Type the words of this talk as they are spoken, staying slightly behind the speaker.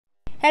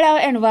Hello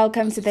and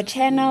welcome to the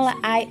channel.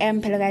 I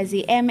am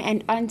Pelogazi M,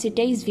 and on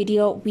today's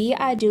video we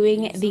are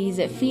doing these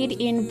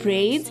feed-in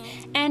braids,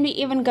 and we're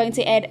even going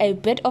to add a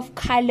bit of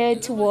color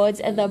towards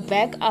the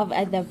back of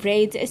the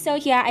braids. So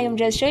here I am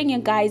just showing you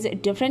guys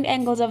different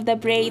angles of the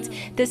braids,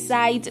 the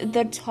sides,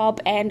 the top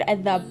and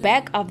the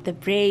back of the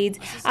braids.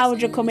 I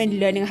would recommend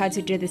learning how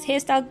to do this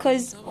hairstyle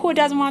because who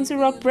doesn't want to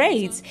rock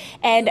braids?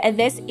 And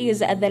this is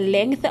the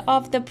length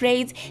of the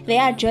braids. They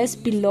are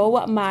just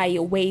below my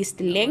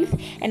waist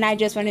length, and I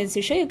just wanted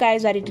to show you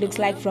guys what it looks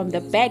like from the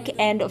back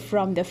and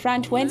from the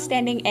front when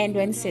standing and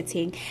when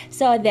sitting.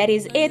 So that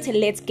is it.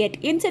 Let's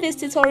get into this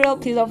tutorial.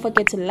 Please don't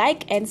forget to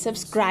like and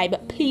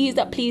subscribe, please,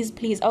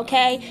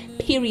 okay,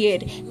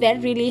 period.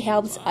 That really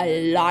helps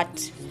a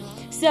lot.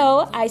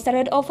 So I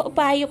started off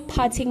by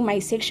parting my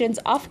sections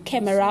off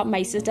camera.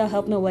 My sister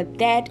helped me with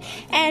that,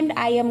 and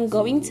I am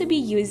going to be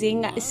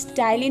using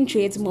Stylin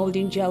Dredz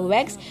molding gel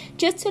wax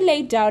just to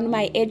lay down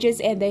my edges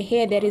and the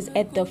hair that is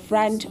at the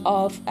front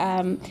of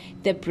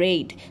the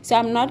braid. So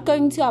I'm not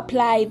going to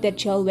apply the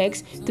gel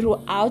wax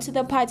throughout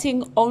the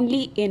parting,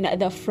 only in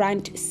the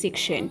front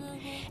section.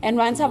 And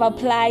once I've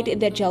applied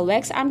the gel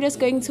wax, I'm just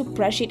going to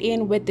brush it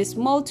in with this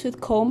small tooth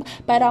comb,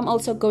 but I'm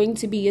also going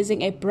to be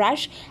using a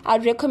brush.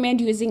 I'd recommend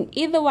using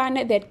either one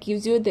that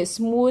gives you the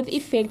smooth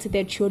effect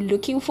that you're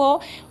looking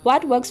for.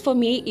 What works for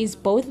me is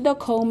both the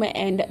comb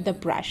and the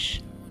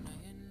brush.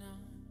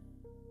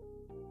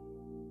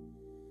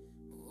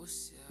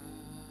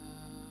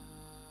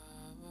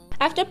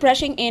 After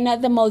brushing in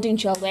the molding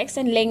gel wax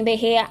and laying the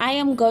hair, I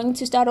am going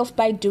to start off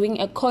by doing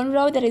a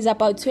cornrow that is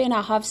about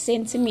 2.5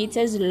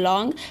 centimeters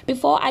long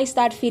before I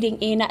start fitting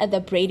in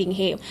the braiding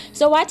hair.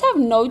 So what I've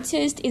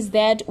noticed is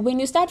that when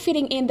you start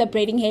fitting in the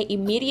braiding hair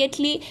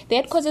immediately,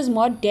 that causes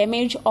more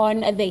damage on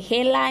the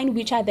hairline,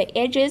 which are the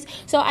edges.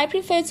 So I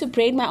prefer to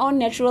braid my own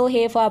natural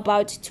hair for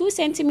about 2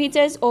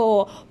 centimeters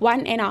or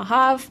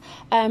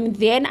 1.5.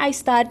 Then I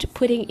start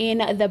putting in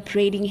the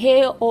braiding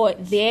hair, or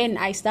then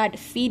I start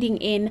feeding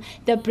in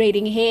the braiding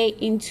hair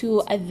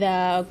into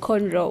the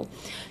cornrow.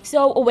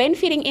 So when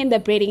fitting in the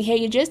braiding hair,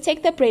 you just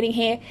take the braiding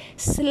hair,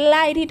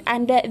 slide it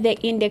under the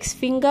index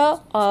finger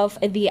of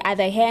the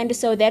other hand.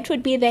 So that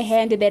would be the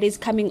hand that is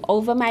coming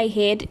over my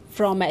head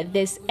from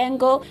this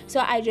angle.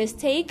 So I just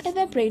take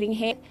the braiding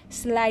hair,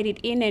 slide it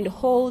in and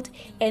hold,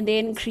 and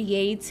then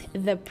create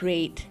the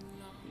braid.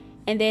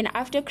 And then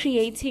after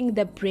creating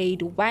the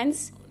braid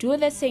once, do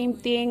the same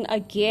thing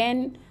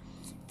again.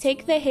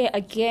 Take the hair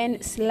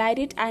again, slide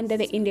it under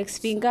the index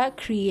finger,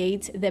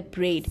 create the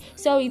braid.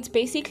 So it's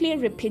basically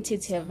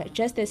repetitive,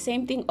 just the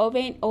same thing over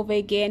and over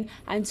again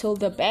until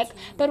the back.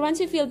 But once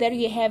you feel that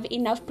you have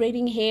enough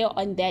braiding hair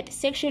on that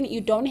section,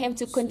 you don't have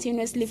to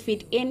continuously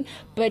fit in,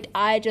 but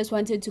I just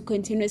wanted to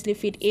continuously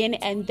fit in,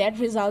 and that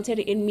resulted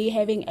in me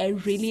having a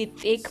really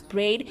thick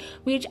braid,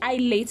 which I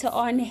later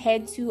on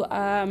had to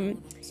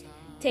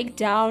take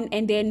down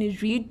and then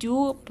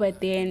redo.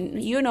 But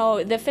then, you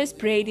know, the first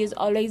braid is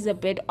always a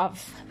bit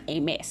of a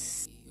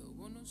mess.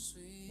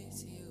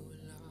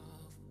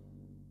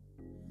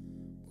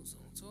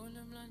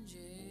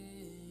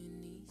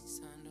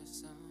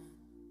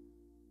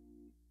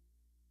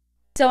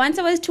 So once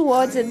I was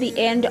towards the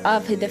end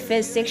of the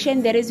first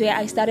section, that is where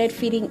I started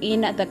feeding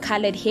in the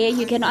colored hair.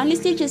 You can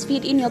honestly just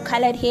feed in your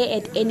colored hair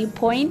at any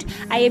point.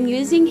 I am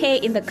using hair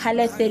in the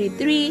color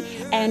 33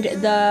 and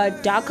the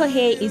darker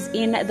hair is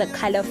in the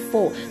color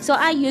 4. So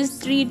I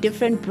used 3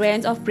 different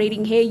brands of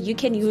braiding hair. You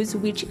can use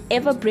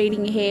whichever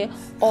braiding hair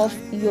of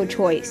your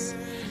choice.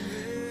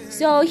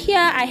 So here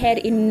I had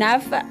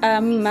enough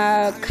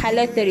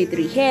color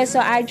 33 hair, so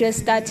I just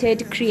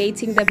started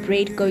creating the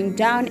braid going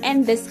down,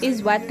 and this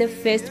is what the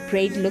first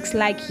braid looks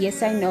like.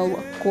 Yes, I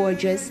know,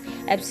 gorgeous,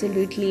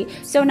 absolutely.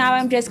 So now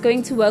I'm just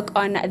going to work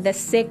on the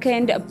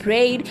second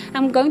braid.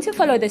 I'm going to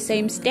follow the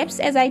same steps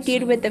as I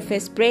did with the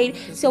first braid.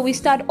 So we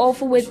start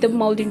off with the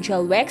molding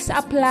gel wax,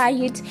 apply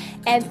it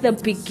at the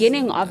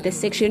beginning of the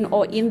section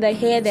or in the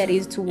hair that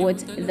is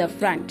towards the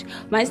front.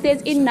 Once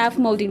there's enough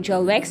molding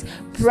gel wax,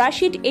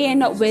 brush it in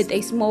with a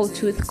small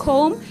tooth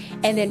comb,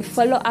 and then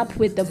follow up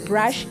with the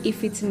brush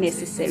if it's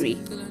necessary.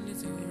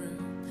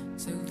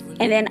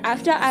 And then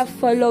after I've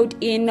followed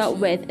in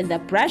with the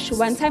brush,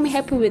 once I'm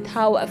happy with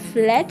how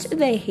flat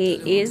the hair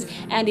is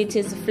and it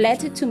is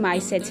flat to my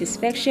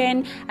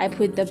satisfaction, I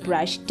put the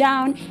brush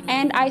down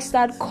and I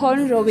start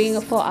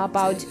cornrowing for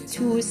about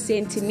 2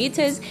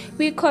 centimeters.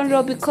 We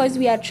cornrow because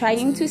we are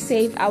trying to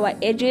save our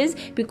edges,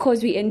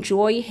 because we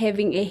enjoy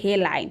having a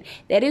hairline.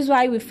 That is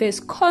why we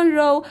first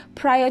cornrow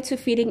prior to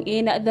fitting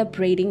in the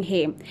braiding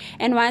hair.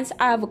 And once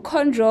I've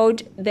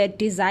cornrowed the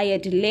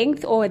desired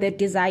length or the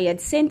desired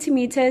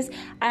centimeters,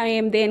 I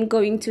am then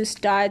going to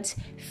start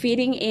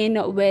fitting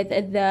in with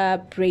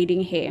the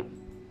braiding hair.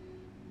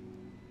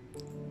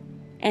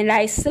 and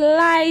I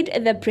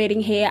slide the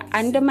braiding hair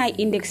under my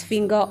index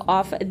finger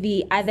of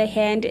the other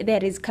hand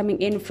that is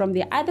coming in from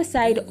the other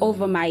side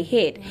over my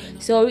head.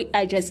 So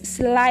I just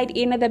slide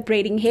in the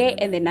braiding hair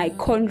and then I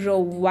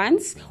cornrow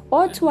once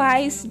or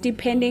twice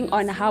depending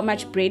on how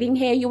much braiding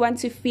hair you want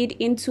to feed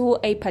into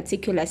a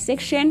particular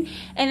section,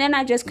 and then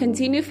I just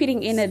continue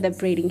feeding in the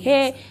braiding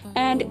hair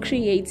and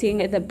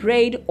creating the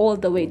braid all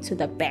the way to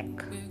the back.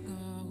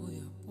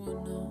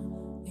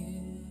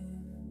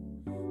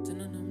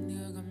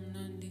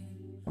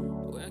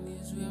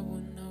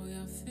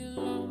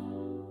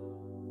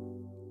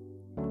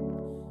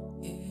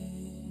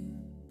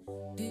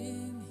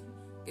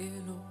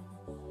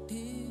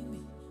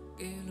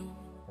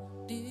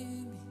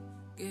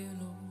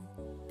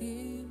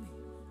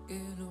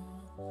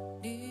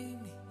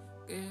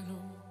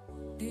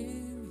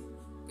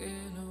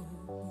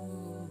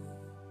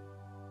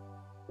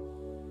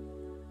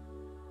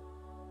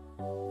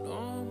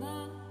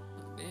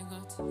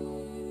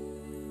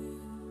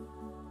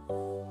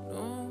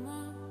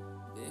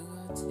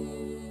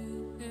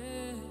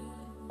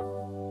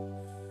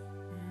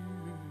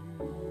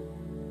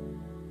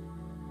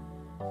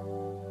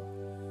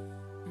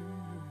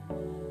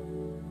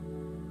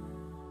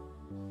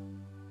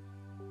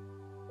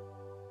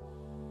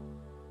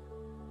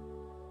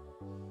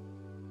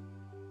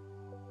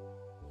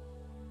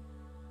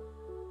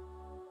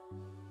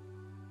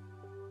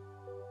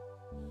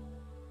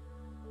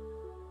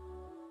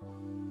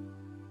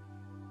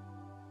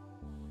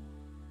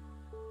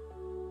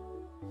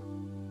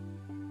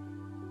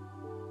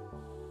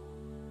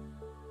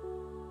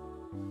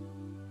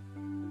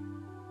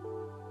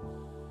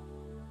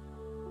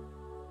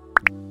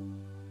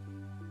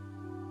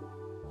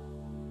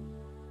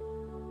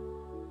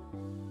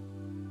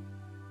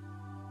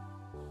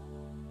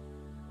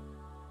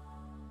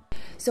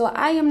 So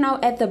I am now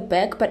at the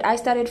back, but I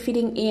started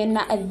fitting in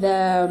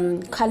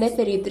the color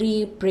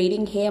 33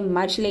 braiding hair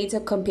much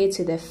later compared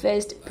to the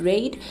first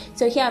braid.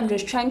 So here I'm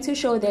just trying to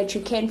show that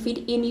you can fit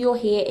in your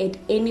hair at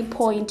any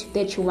point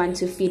that you want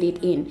to fit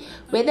it in,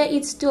 whether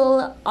it's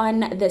still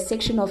on the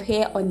section of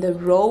hair on the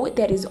row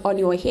that is on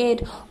your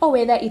head, or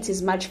whether it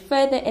is much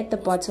further at the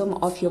bottom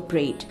of your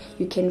braid.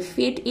 You can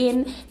fit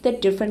in the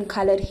different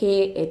colored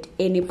hair at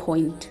any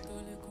point.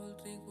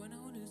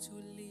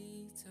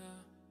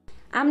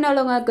 I'm no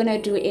longer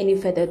gonna do any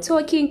further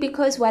talking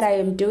because what I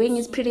am doing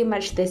is pretty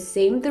much the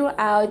same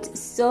throughout,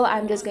 so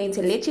I'm just going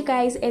to let you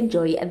guys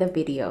enjoy the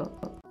video.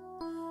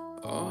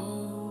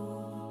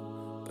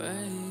 Oh,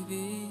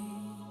 baby,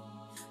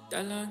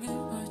 dalangi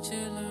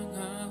wachela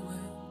ngawe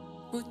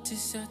uthi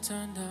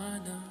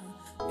siyathandana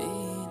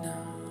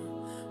mina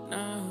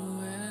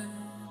nawe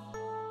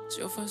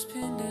jova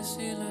siphinde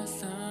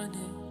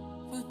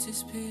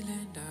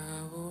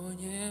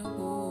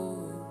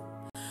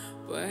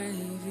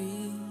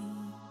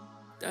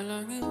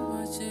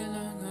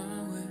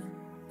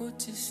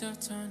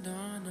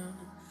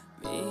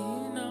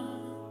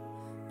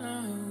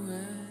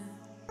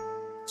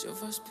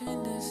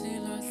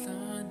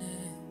silahlane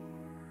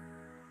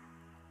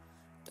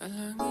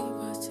dalangi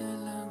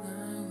wachela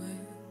ngawe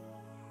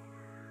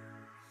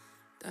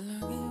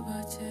dalangi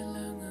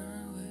wachela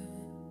ngawe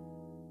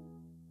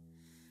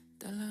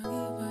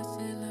dalangi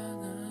wachela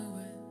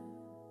ngawe.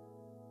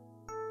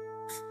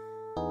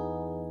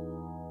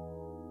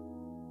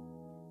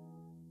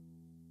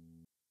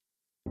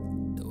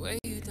 Way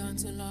you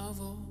dance in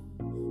love,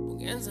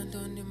 ungenza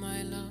ntoni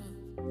my love,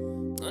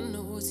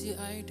 ngcono uthi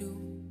I do,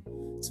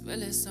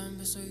 sivele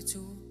sambe soyi-2,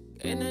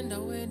 kena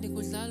endaweni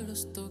kudlala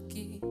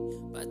ustoki,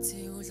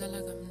 bathi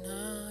udlala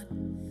kamnandi,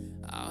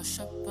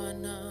 awushapa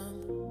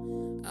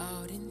namba,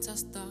 awudinta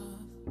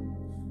stuff,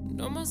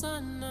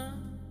 ntombazana,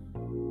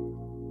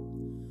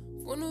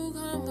 funa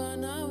ukuhamba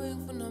nawe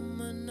ngifuna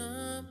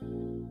amanamba,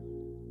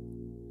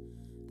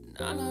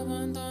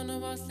 nalabantwana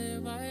bahle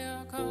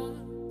bayakhala,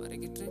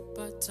 trip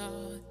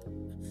atat,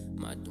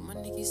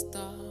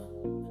 madumanikista,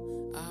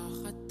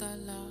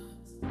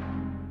 ahatalas,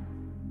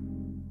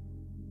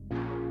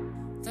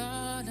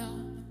 tada,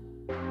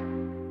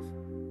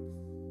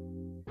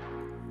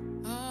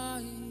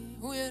 ay,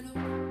 huyelo,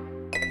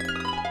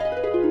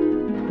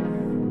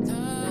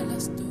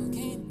 talas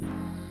tokin,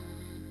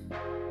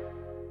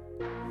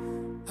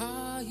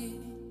 ay,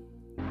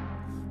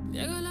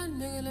 megalan,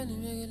 megalan,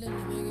 megalan,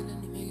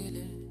 megalan,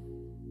 megalan.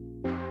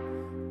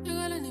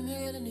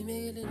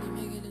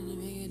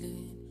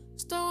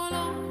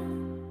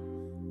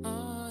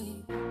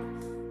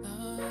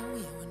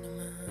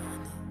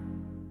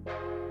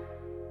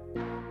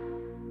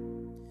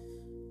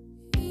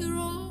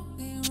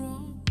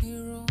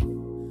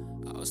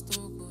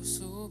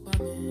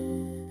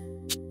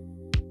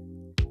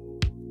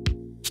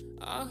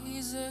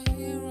 He's a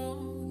hero,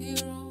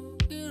 hero,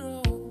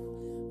 hero.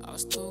 I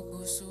was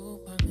told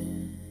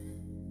Superman.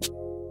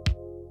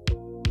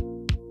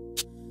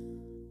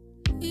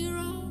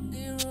 Hero,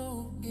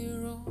 hero,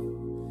 hero.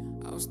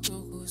 I was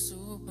told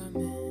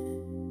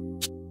Superman.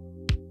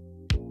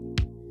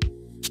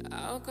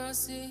 I got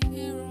see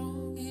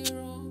hero,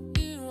 hero,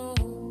 hero.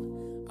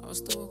 I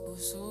was told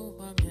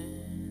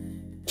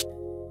Superman.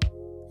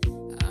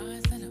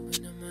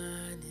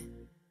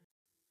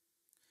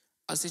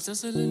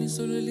 Asithaseleni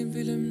solo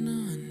limpilo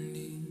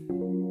emnandi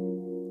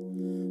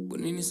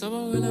kunini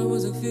sabawela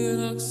kuze kufike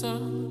kusasa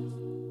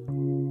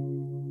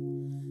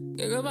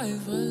ngeke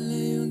bayivale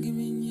yonke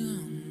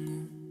iminyango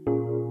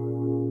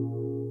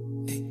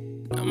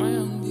nama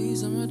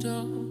yangibiza amada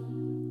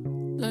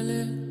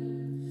lalela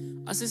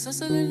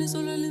asithaseleni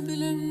solo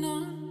limpilo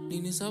emnandi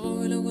nini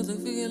sabawela kuze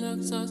kufike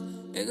kusasa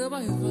ngeke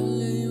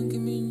bayivale yonke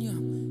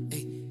iminyango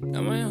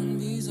nama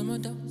yangibiza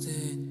amada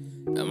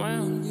nama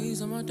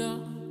yangibiza amada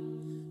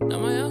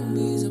Nama young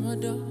bees and my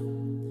dog,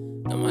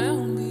 Nama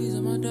young bees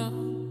and my dog.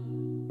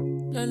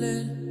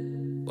 Lale,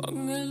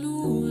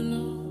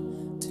 Wangelula,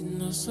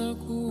 Tina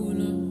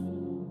Sakula,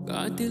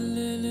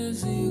 Gatilele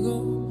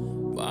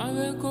Zigo,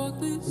 Bave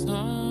Koki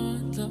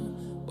Santa,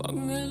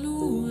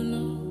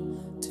 Wangelula,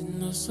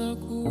 Tina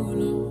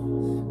Sakula,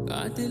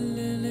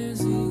 Gatilele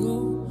Zigo,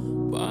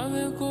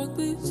 Bave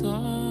Koki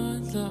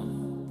Santa,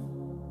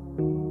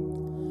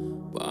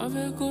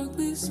 Bave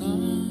Koki Santa.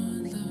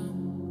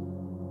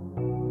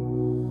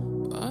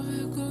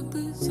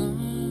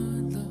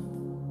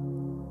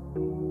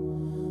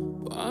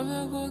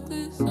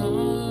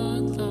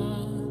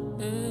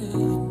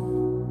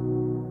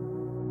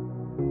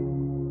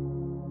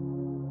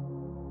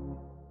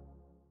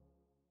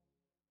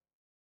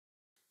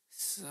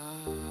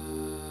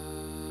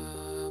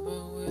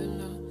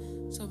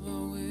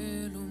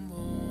 Sabawela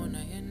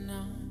umbona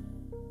yena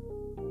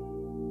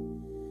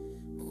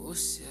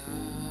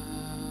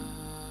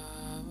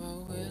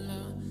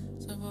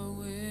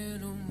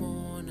Sabawela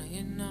umbona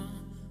yena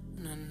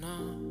Nana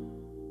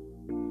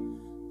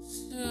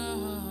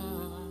Sabawela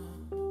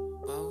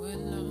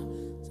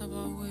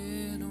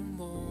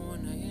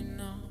umbona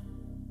yena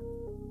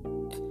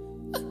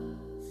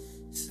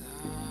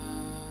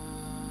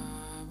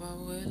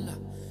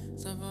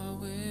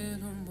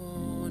Sabawela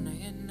umbona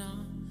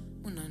yena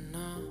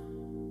Unana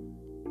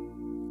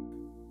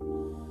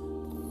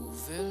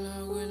Uvela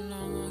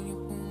kwelanga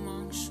ngiphuma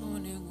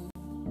ngishone ku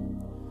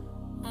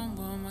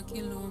Amba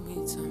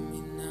amakilometha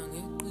mina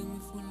ngeqima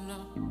ifula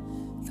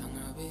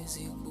Hlangabeza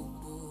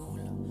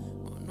ikhukhula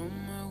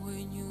Noma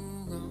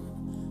kwenyuka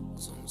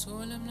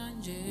uzongithola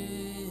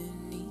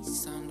emlanjeni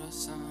isandla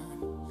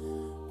sami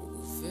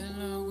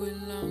Uvela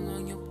kwelanga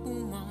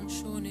ngiphuma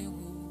ngishone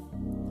ku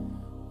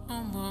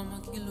Amba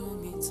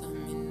amakilometha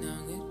mina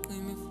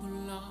ngeqima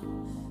ifula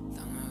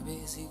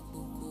Hlangabeza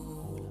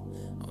ikhukhula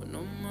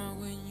Noma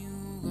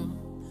kwenyuka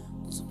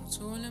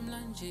uzongithola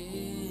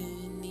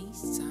emlanjeni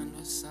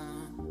isandla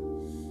sami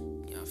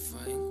Ngiyafa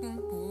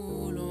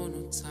inkumbulo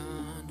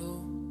nothando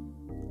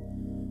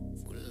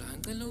Vula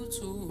ngicela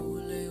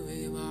uthule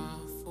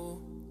webafo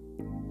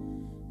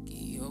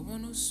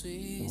Ngiyobona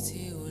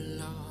usweethi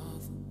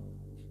ulove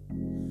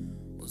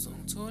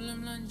Uzongithola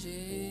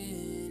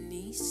emlanjeni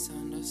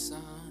isandla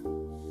sami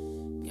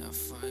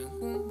Ngiyafa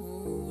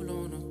inkumbulo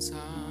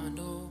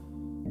nothando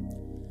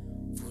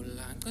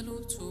Vula ngicela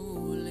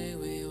uthule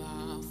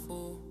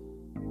webafo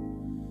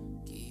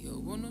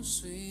Ngiyobona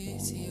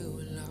usweethi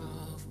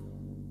ulove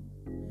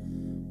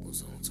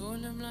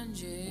Uzongithola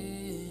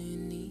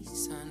emlanjeni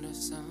isandla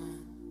sami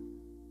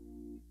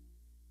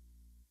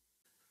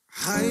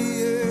Hi,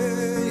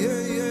 yeah,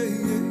 yeah, yeah,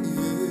 yeah,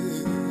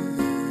 yeah.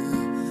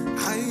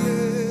 Hi,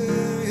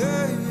 yeah,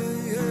 yeah,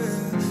 yeah, yeah,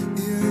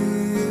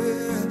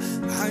 yeah.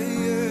 Hi,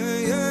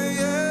 yeah, yeah,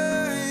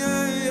 yeah,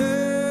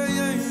 yeah,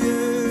 yeah, yeah. Hi, yeah,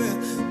 yeah, yeah.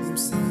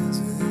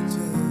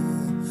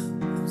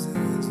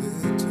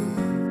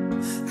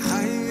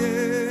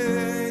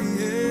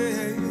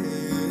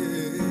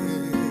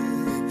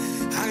 Hi, yeah, yeah,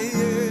 yeah,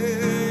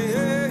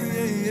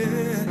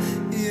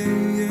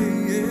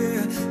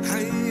 yeah.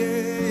 Hi,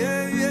 yeah, yeah.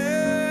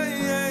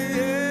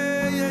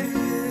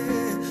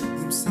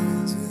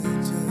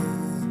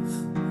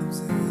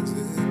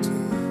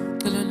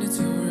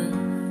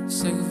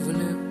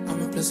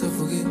 I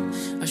forget,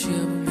 I should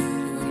have me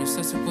when you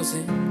start to pose.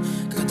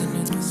 Got the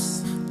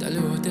news, tell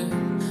you what that,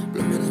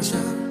 blooming no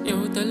shot,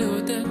 yo, tell you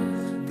what that,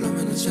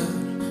 blooming no shot,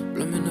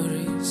 blooming no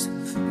race,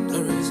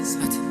 no race.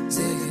 I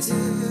take it,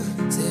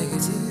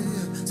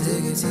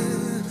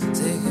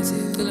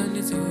 till I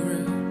need to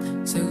rap,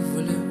 say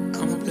for live,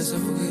 I'm a place I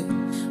forget,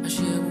 I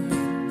should have me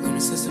when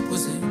you start to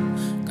pose.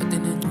 Got the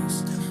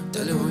news,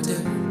 tell you what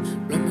that,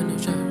 blooming no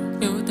shot,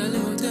 yo, tell you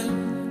what that,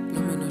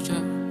 blooming no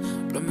shot,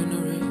 blooming no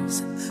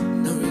race,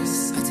 no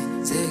race.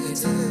 Take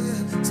it.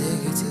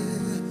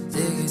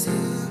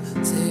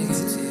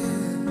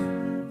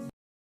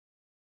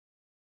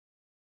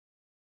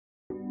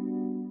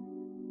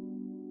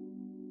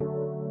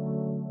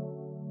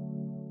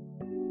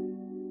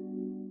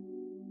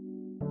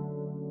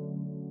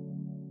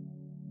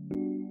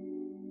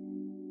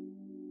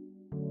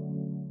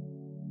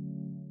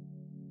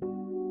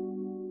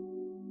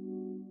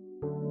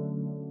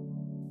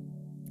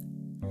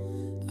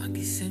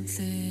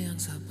 Angisenhle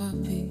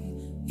angisababi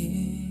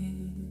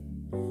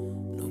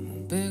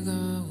Bega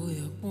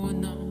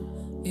uyabona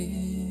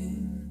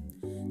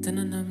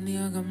Tena namni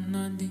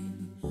akamnandi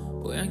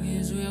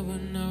Uyangizwa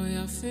uyabona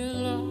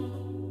uyafila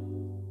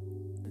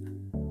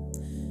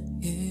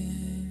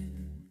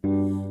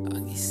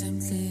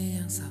Angisemhle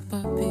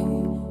angisababa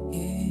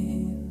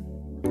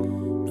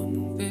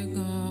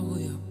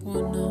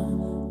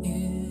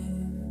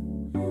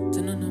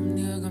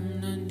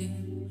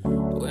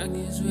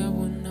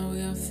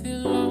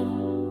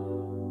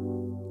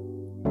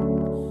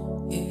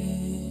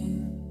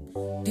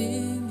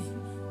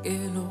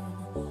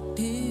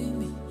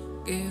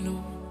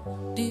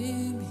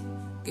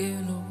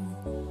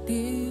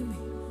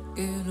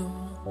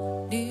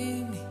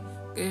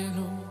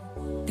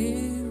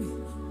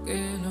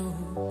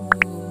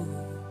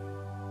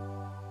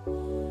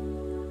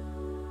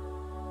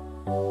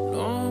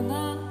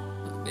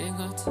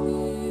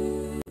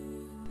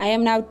I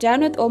am now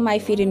done with all my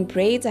fitting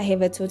braids. I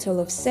have a total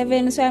of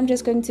 7, so I'm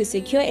just going to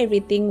secure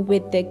everything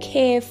with the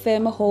Care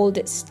Firm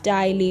Hold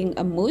Styling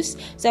Mousse.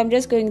 So I'm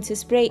just going to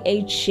spray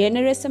a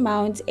generous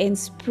amount and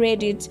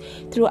spread it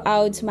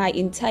throughout my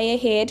entire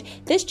head.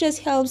 This just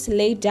helps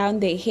lay down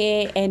the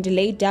hair and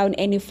lay down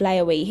any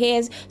flyaway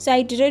hairs. So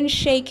I didn't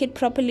shake it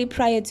properly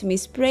prior to me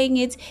spraying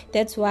it.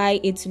 That's why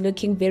it's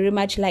looking very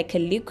much like a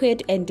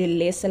liquid and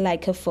less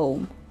like a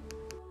foam.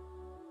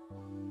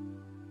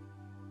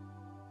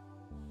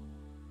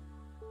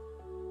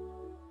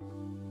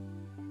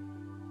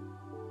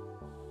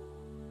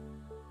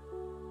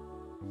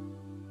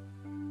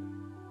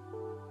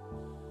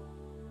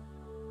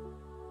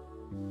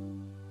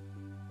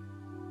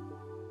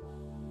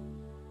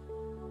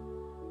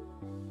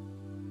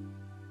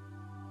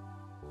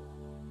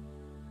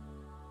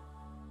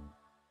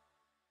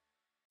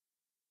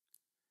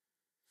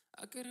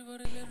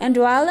 And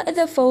while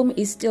the foam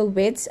is still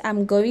wet,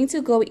 I'm going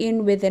to go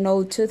in with an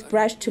old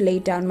toothbrush to lay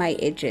down my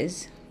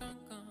edges.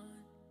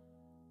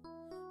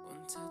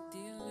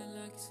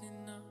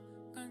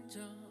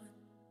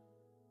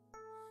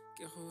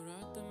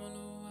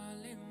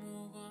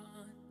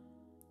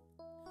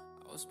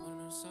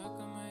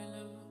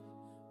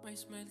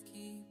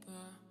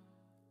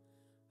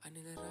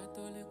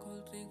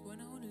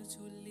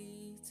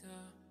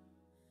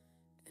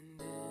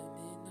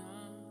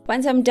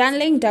 Once I'm done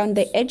laying down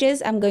the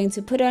edges, I'm going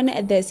to put on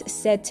this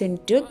satin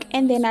duke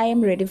and then I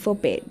am ready for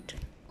bed.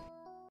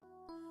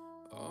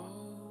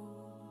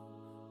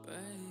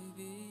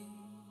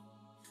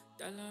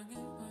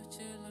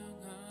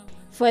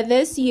 For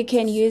this, you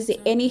can use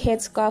any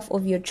headscarf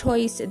of your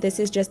choice. This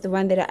is just the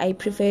one that I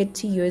preferred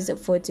to use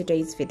for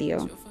today's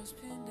video.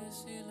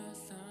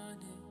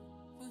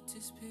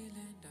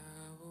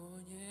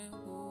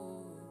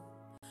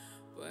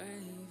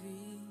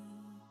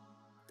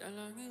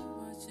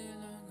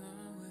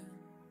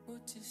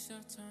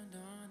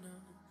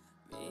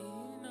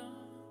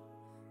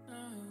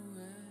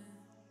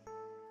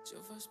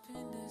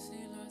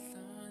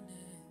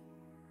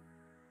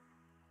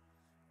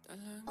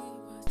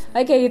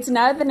 Okay, it's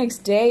now the next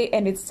day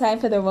and it's time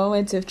for the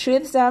moment of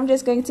truth. So I'm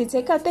just going to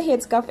take out the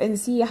headscarf and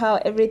see how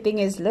everything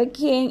is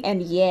looking.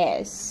 And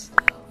yes,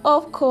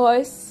 of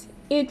course,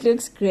 it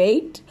looks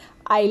great.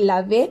 I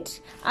love it.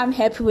 I'm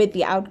happy with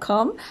the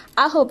outcome.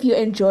 I hope you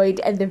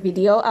enjoyed the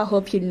video. I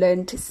hope you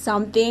learned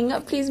something.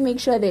 Please make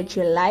sure that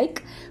you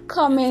like,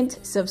 comment,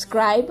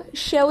 subscribe,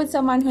 share with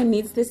someone who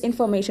needs this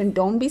information.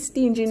 Don't be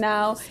stingy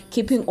now,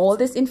 keeping all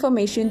this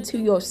information to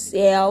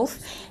yourself.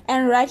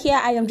 And right here,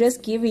 I am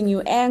just giving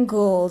you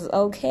angles,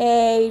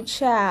 okay?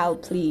 Ciao,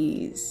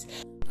 please.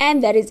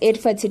 And that is it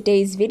for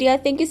today's video.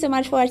 Thank you so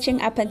much for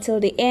watching up until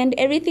the end.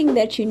 Everything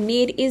that you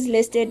need is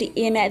listed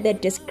in the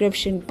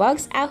description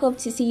box. I hope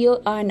to see you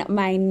on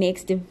my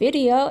next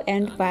video,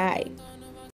 and bye.